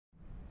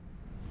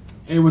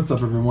Hey, what's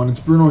up everyone? It's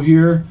Bruno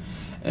here,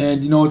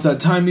 and it's that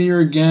time of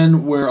year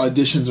again where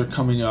auditions are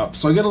coming up.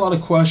 So I get a lot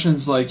of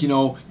questions like,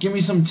 give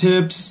me some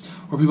tips,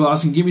 or people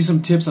asking, give me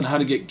some tips on how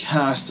to get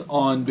cast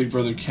on Big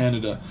Brother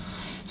Canada.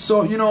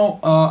 So,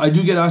 I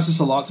do get asked this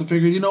a lot, so I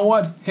figured, you know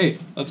what? Hey,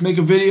 let's make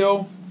a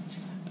video,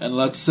 and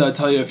let's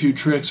tell you a few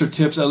tricks or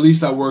tips, at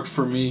least that worked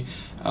for me,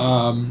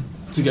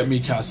 to get me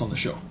cast on the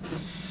show.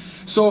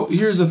 So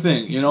here's the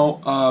thing,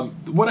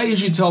 what I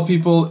usually tell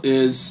people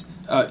is,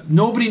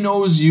 nobody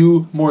knows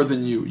you more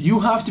than you. You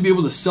have to be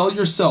able to sell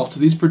yourself to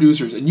these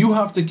producers, and you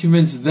have to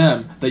convince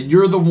them that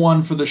you're the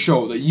one for the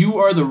show, that you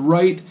are the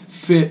right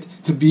fit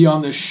to be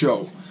on this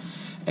show.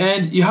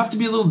 And you have to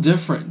be a little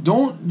different.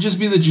 Don't just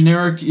be the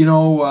generic,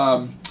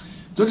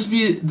 don't just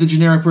be the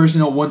generic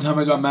person, one time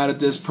I got mad at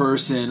this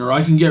person, or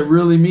I can get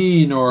really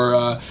mean, or,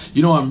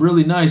 I'm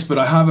really nice, but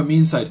I have a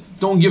mean side.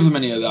 Don't give them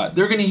any of that.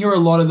 They're going to hear a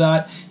lot of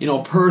that,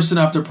 person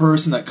after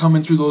person that come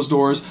in through those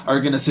doors are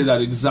going to say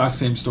that exact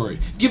same story.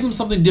 Give them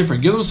something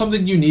different. Give them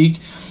something unique,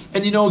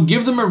 and,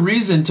 give them a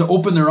reason to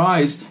open their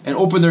eyes and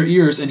open their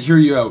ears and hear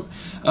you out.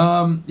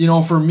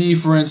 For me,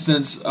 for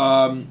instance,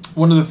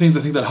 one of the things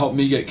I think that helped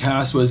me get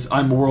cast was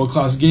I'm a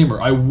world-class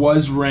gamer. I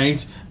was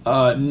ranked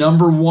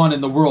 #1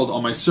 in the world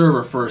on my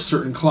server for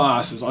certain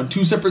classes on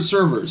 2 separate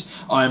servers.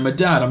 I'm a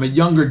dad. I'm a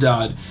younger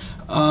dad.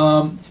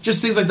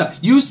 Just things like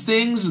that. Use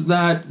things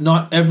that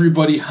not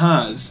everybody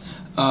has.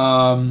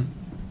 I'm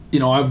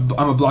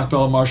a black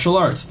belt in martial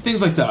arts.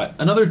 Things like that.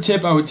 Another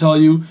tip I would tell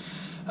you,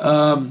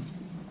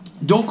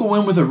 don't go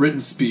in with a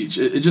written speech.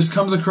 It just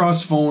comes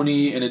across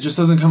phony, and it just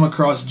doesn't come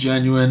across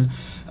genuine.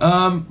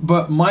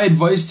 But my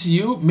advice to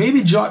you,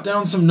 maybe jot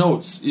down some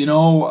notes.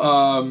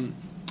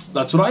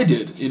 That's what I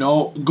did.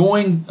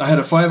 I had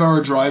a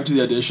 5-hour drive to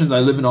the auditions. I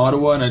live in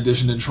Ottawa and I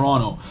auditioned in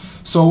Toronto.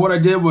 So what I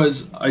did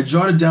was I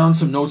jotted down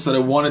some notes that I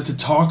wanted to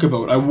talk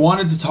about. I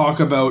wanted to talk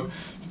about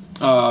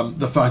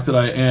the fact that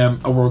I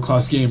am a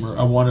world-class gamer.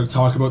 I wanted to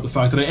talk about the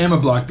fact that I am a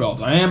black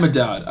belt. I am a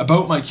dad.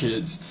 About my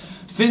kids.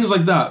 Things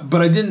like that.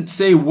 But I didn't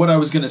say what I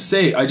was going to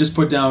say. I just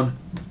put down,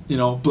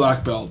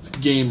 black belt,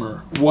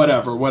 gamer,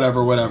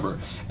 whatever.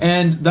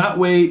 And that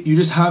way you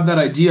just have that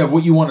idea of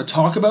what you want to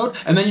talk about,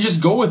 and then you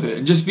just go with it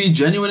and just be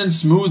genuine and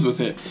smooth with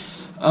it.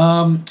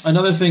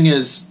 Another thing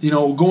is,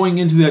 going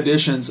into the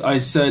auditions, I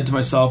said to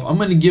myself, I'm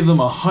going to give them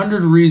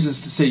 100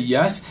 reasons to say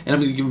yes, and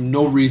I'm going to give them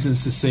no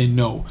reasons to say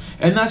no.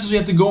 And that's what you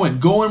have to go in.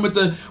 Go in with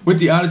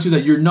the attitude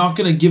that you're not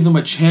going to give them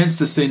a chance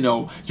to say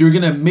no. You're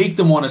going to make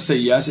them want to say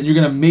yes, and you're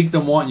going to make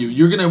them want you.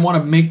 You're going to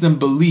want to make them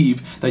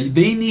believe that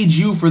they need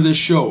you for this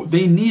show.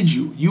 They need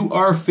you. You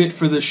are fit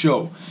for this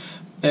show.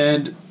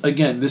 And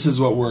again, this is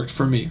what worked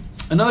for me.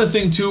 Another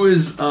thing too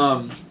is,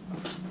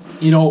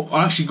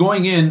 actually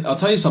going in, I'll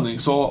tell you something.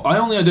 So I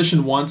only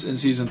auditioned once in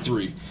season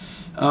 3.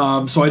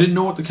 So I didn't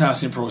know what the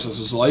casting process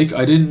was like.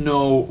 I didn't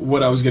know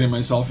what I was getting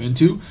myself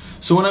into.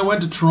 So when I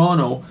went to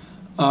Toronto,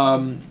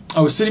 I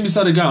was sitting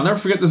beside a guy. I'll never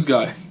forget this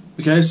guy.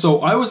 Okay, so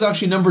I was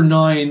actually number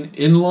 9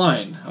 in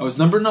line. I was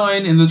number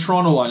 9 in the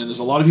Toronto line. And there's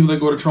a lot of people that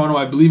go to Toronto.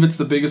 I believe it's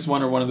the biggest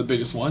one or one of the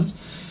biggest ones.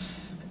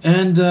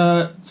 And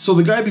so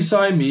the guy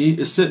beside me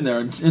is sitting there,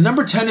 and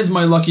number 10 is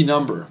my lucky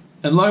number.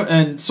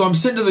 And so I'm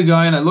sitting to the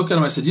guy, and I look at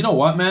him, I said, you know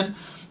what, man?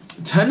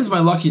 10 is my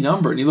lucky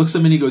number. And he looks at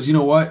me and he goes, you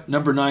know what?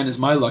 Number 9 is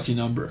my lucky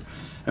number.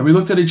 And we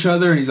looked at each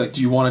other, and he's like, do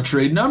you want to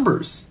trade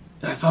numbers?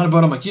 And I thought about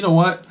it, I'm like, you know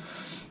what?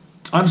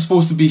 I'm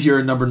supposed to be here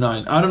at number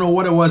 9. I don't know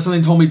what it was.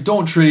 Something told me,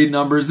 don't trade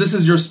numbers. This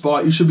is your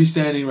spot. You should be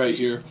standing right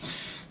here.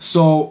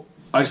 So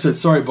I said,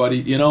 sorry,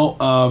 buddy,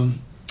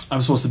 I'm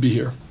supposed to be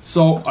here.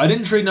 So I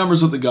didn't trade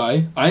numbers with the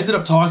guy. I ended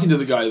up talking to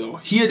the guy, though.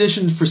 He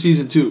auditioned for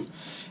season 2.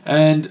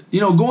 And,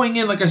 going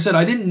in, like I said,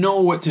 I didn't know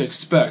what to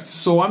expect.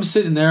 So I'm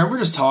sitting there, and we're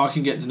just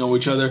talking, getting to know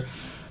each other.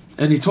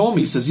 And he told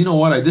me, he says, you know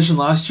what, I auditioned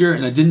last year,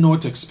 and I didn't know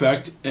what to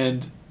expect.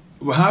 And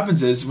what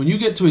happens is, when you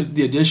get to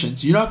the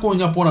auditions, you're not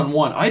going up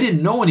one-on-one. I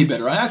didn't know any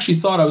better. I actually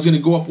thought I was going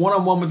to go up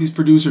one-on-one with these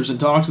producers and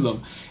talk to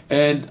them.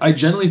 And I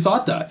genuinely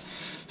thought that.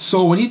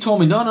 So when he told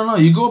me, no,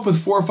 you go up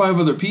with 4 or 5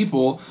 other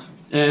people,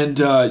 and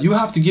you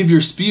have to give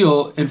your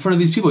spiel in front of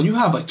these people. And you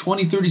have like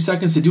 20, 30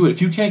 seconds to do it.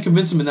 If you can't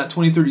convince them in that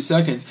 20, 30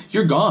 seconds,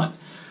 you're gone.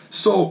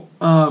 So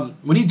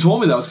when he told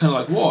me that, I was kind of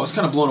like, whoa, I was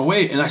kind of blown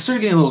away. And I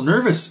started getting a little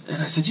nervous.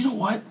 And I said, you know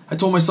what? I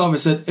told myself, I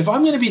said, if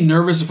I'm going to be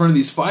nervous in front of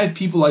these 5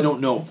 people I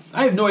don't know,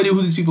 I have no idea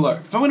who these people are.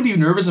 If I'm going to be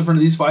nervous in front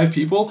of these 5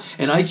 people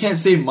and I can't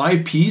say my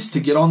piece to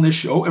get on this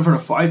show in front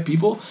of 5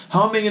 people,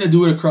 how am I going to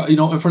do it across, in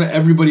front of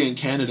everybody in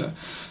Canada?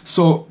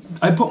 So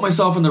I put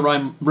myself in the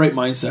right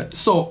mindset.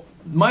 So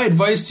my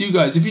advice to you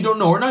guys, if you don't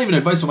know, or not even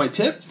advice, but my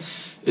tip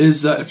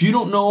is if you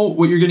don't know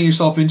what you're getting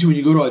yourself into when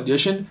you go to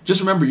audition, just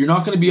remember, you're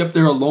not going to be up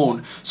there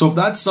alone. So if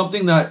that's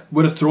something that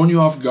would have thrown you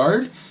off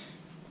guard,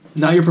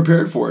 now you're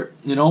prepared for it.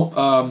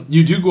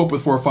 You do go up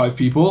with 4 or 5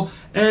 people.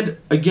 And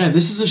again,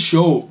 this is a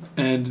show,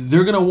 and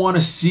they're going to want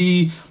to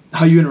see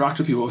how you interact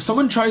with people. If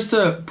someone tries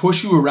to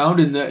push you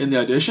around in the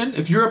audition,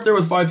 if you're up there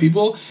with 5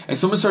 people and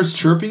someone starts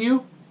chirping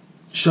you,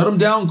 shut them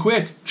down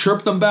quick.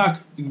 Chirp them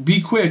back.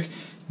 Be quick.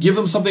 Give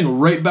them something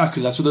right back,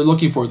 because that's what they're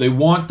looking for. They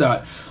want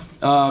that.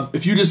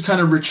 if you just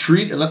kind of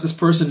retreat and let this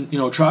person,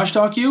 trash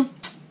talk you,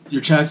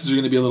 your chances are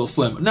going to be a little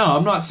slim. Now,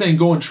 I'm not saying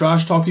go and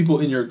trash talk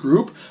people in your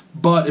group,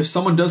 but if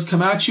someone does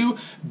come at you,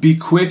 be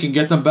quick and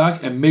get them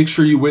back and make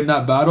sure you win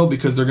that battle,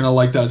 because they're going to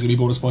like that. It's going to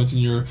be bonus points in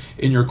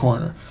your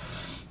corner.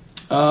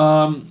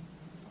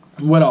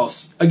 What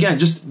else? Again,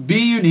 just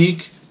be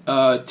unique.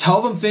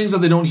 Tell them things that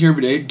they don't hear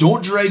every day.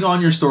 Don't drag on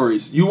your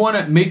stories. You want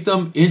to make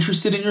them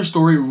interested in your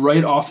story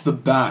right off the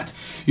bat.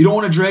 You don't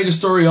want to drag a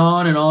story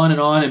on and on and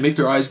on and make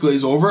their eyes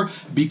glaze over.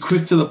 Be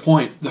quick to the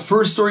point. The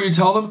first story you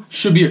tell them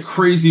should be a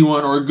crazy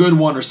one or a good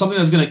one or something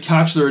that's going to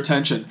catch their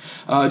attention.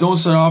 Don't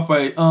start off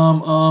by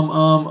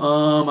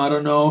I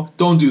don't know.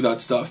 Don't do that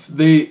stuff.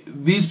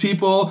 These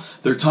people,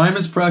 their time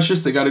is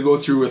precious. They got to go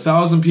through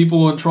 1,000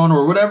 people in Toronto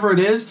or whatever it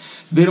is.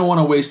 They don't want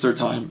to waste their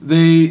time.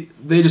 They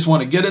just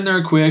want to get in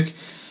there quick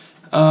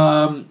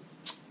and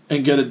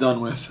get it done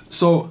with.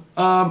 So,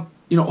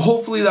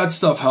 hopefully that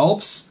stuff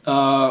helps.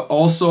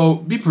 Also,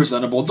 be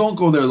presentable. Don't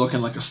go there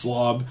looking like a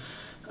slob.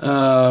 You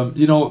got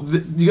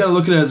to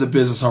look at it as a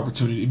business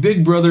opportunity.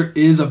 Big Brother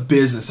is a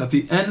business. At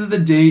the end of the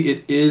day,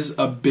 it is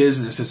a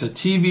business. It's a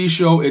TV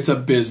show. It's a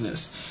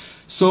business.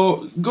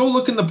 So go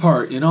look in the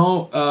part.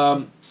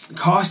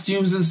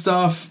 Costumes and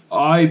stuff,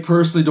 I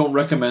personally don't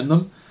recommend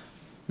them.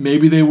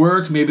 Maybe they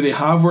work, maybe they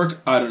have worked,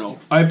 I don't know.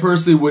 I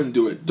personally wouldn't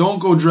do it. Don't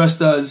go dressed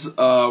as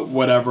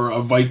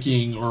a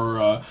Viking or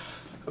a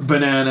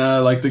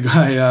banana like the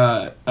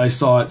guy I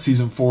saw at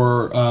season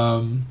 4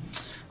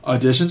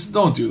 auditions.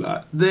 Don't do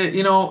that.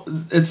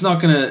 It's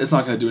not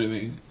gonna do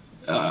anything.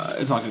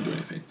 It's not gonna do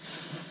anything.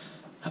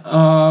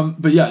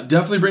 But yeah,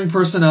 definitely bring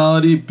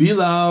personality. Be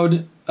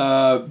loud.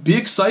 Be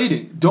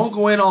exciting. Don't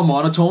go in all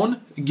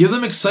monotone. Give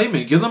them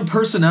excitement. Give them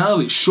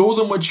personality. Show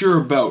them what you're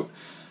about.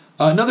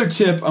 Another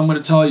tip I'm going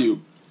to tell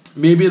you,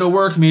 maybe it'll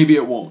work, maybe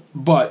it won't.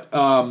 But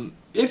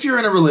if you're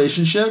in a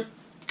relationship,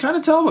 kind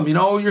of tell them,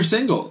 you're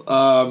single.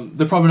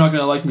 They're probably not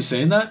going to like me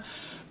saying that.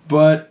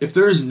 But if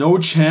there is no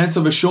chance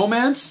of a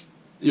showmance,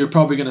 you're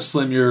probably going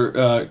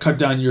to cut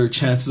down your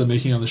chances of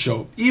making it on the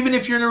show. Even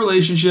if you're in a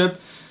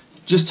relationship,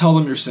 just tell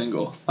them you're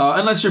single.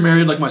 Unless you're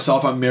married like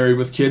myself, I'm married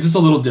with kids. It's a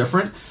little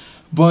different.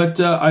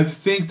 But I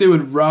think they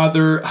would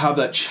rather have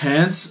that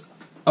chance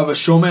of a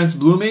showmance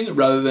blooming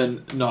rather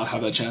than not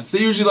have that chance. They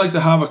usually like to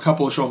have a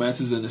couple of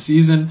showmances in a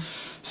season,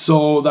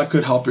 so that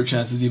could help your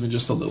chances even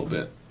just a little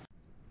bit.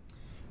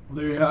 Well,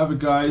 there you have it,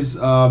 guys.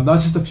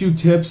 That's just a few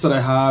tips that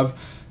I have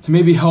to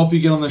maybe help you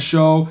get on the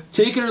show.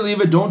 Take it or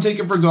leave it. Don't take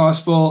it for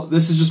gospel.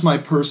 This is just my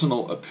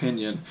personal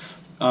opinion.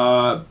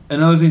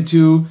 Another thing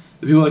too,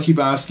 the people that keep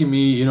asking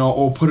me,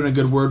 put in a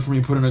good word for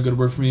me, put in a good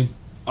word for me.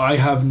 I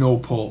have no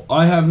pull.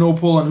 I have no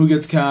pull on who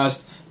gets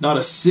cast. Not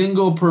a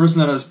single person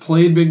that has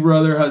played Big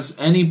Brother has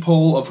any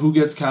pull of who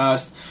gets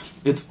cast.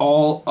 It's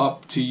all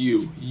up to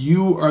you.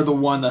 You are the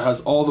one that has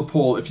all the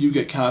pull if you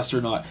get cast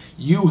or not.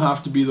 You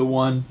have to be the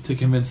one to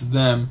convince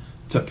them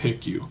to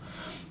pick you.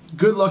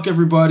 Good luck,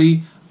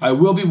 everybody. I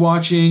will be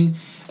watching,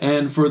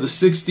 and for the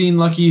 16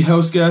 lucky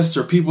house guests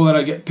or people that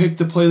I get picked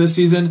to play this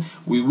season,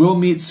 we will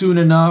meet soon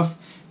enough,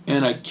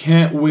 and I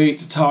can't wait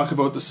to talk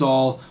about this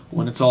all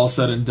when it's all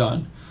said and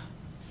done.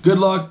 Good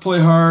luck, play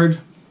hard,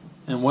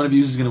 and one of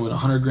you is going to win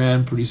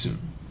 $100,000 pretty soon.